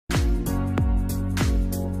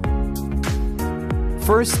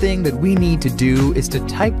First thing that we need to do is to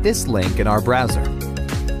type this link in our browser.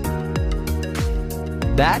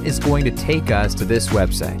 That is going to take us to this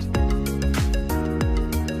website.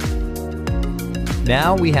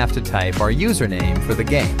 Now we have to type our username for the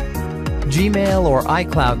game. Gmail or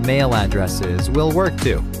iCloud mail addresses will work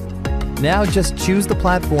too. Now just choose the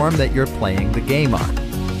platform that you're playing the game on.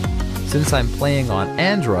 Since I'm playing on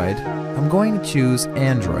Android, I'm going to choose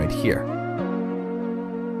Android here.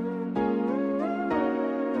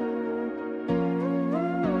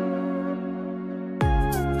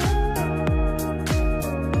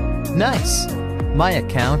 Nice! My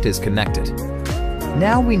account is connected.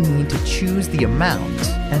 Now we need to choose the amount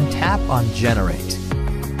and tap on Generate.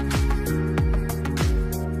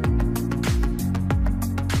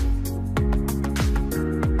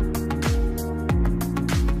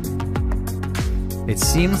 It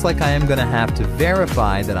seems like I am going to have to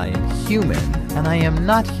verify that I am human and I am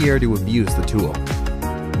not here to abuse the tool.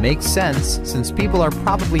 Makes sense since people are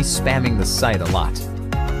probably spamming the site a lot.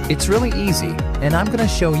 It's really easy, and I'm going to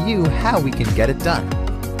show you how we can get it done.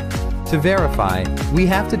 To verify, we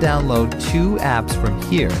have to download 2 apps from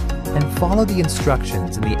here and follow the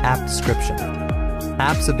instructions in the app description.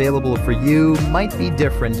 Apps available for you might be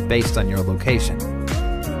different based on your location.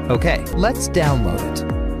 Okay, let's download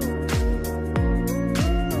it.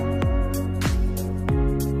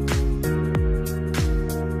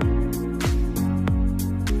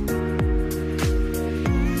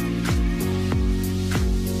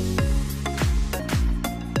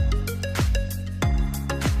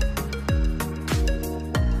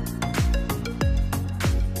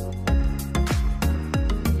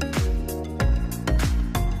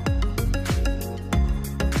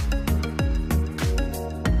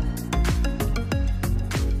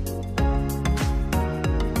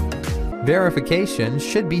 Verification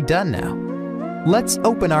should be done now. Let's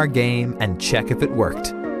open our game and check if it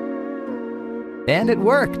worked. And it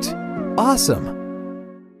worked! Awesome!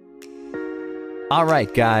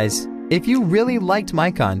 Alright guys, if you really liked my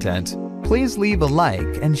content, please leave a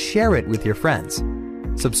like and share it with your friends.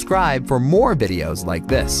 Subscribe for more videos like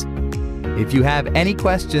this. If you have any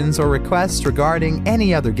questions or requests regarding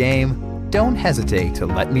any other game, don't hesitate to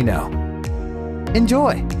let me know.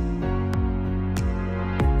 Enjoy!